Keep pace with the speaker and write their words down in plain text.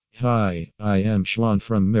Hi, I am Sean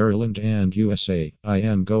from Maryland and USA. I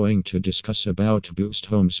am going to discuss about Boost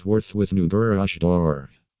Homes Worth with new garage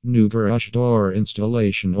door. New garage door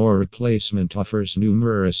installation or replacement offers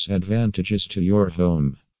numerous advantages to your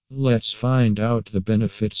home. Let's find out the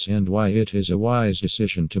benefits and why it is a wise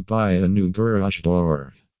decision to buy a new garage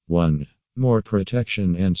door. 1. More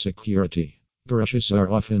protection and security. Garages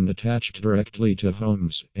are often attached directly to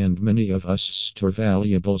homes, and many of us store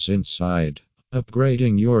valuables inside.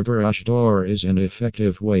 Upgrading your garage door is an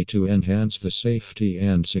effective way to enhance the safety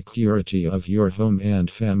and security of your home and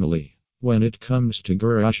family. When it comes to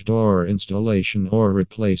garage door installation or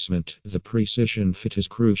replacement, the precision fit is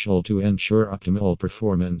crucial to ensure optimal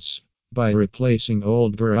performance. By replacing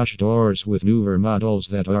old garage doors with newer models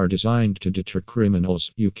that are designed to deter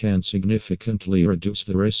criminals, you can significantly reduce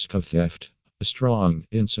the risk of theft. A strong,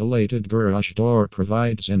 insulated garage door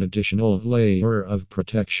provides an additional layer of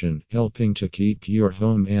protection, helping to keep your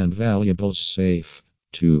home and valuables safe.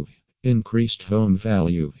 2. Increased home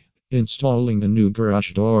value. Installing a new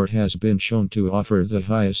garage door has been shown to offer the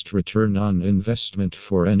highest return on investment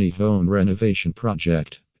for any home renovation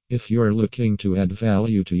project. If you're looking to add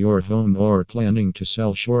value to your home or planning to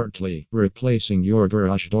sell shortly, replacing your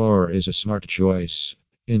garage door is a smart choice.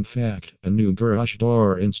 In fact, a new garage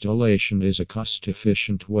door installation is a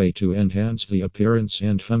cost-efficient way to enhance the appearance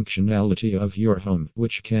and functionality of your home,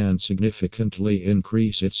 which can significantly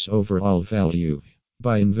increase its overall value.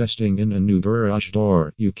 By investing in a new garage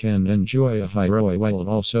door, you can enjoy a high ROI while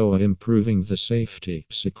also improving the safety,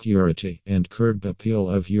 security, and curb appeal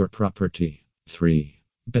of your property. 3.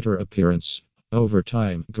 Better appearance. Over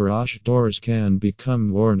time, garage doors can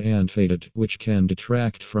become worn and faded, which can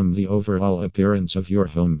detract from the overall appearance of your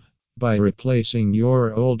home. By replacing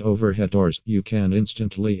your old overhead doors, you can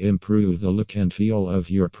instantly improve the look and feel of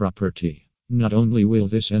your property. Not only will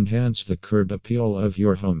this enhance the curb appeal of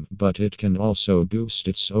your home, but it can also boost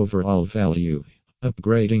its overall value.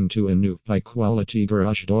 Upgrading to a new, high-quality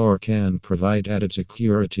garage door can provide added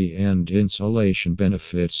security and insulation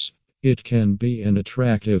benefits. It can be an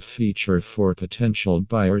attractive feature for potential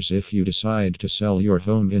buyers if you decide to sell your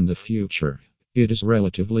home in the future. It is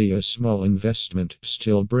relatively a small investment,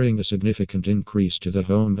 still bring a significant increase to the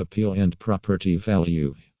home appeal and property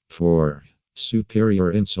value. 4.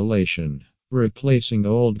 Superior insulation. Replacing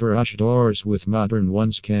old garage doors with modern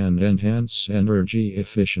ones can enhance energy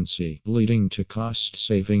efficiency, leading to cost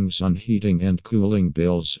savings on heating and cooling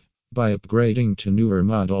bills. By upgrading to newer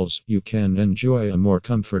models, you can enjoy a more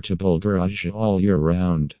comfortable garage all year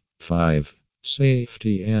round. 5.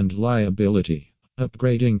 Safety and liability.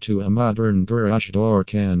 Upgrading to a modern garage door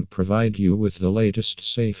can provide you with the latest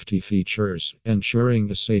safety features, ensuring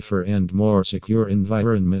a safer and more secure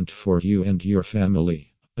environment for you and your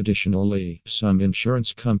family. Additionally, some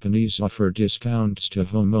insurance companies offer discounts to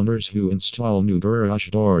homeowners who install new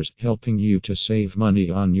garage doors, helping you to save money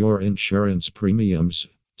on your insurance premiums.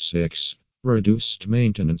 6. Reduced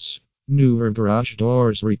maintenance. Newer garage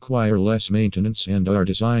doors require less maintenance and are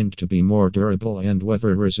designed to be more durable and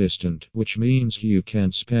weather resistant, which means you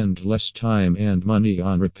can spend less time and money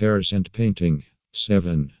on repairs and painting.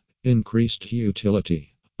 7. Increased utility.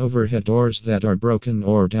 Overhead doors that are broken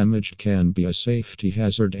or damaged can be a safety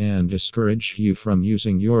hazard and discourage you from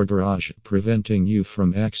using your garage, preventing you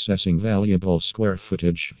from accessing valuable square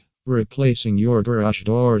footage. Replacing your garage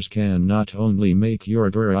doors can not only make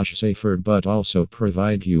your garage safer but also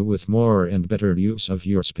provide you with more and better use of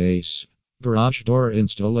your space. Garage door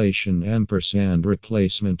installation &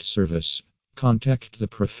 replacement service. Contact the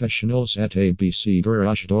professionals at ABC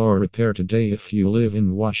Garage Door Repair today if you live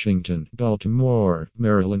in Washington, Baltimore,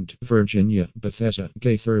 Maryland, Virginia, Bethesda,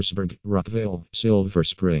 Gaithersburg, Rockville, Silver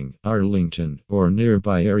Spring, Arlington, or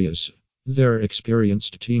nearby areas. Their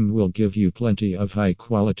experienced team will give you plenty of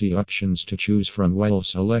high-quality options to choose from while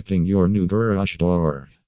selecting your new garage door.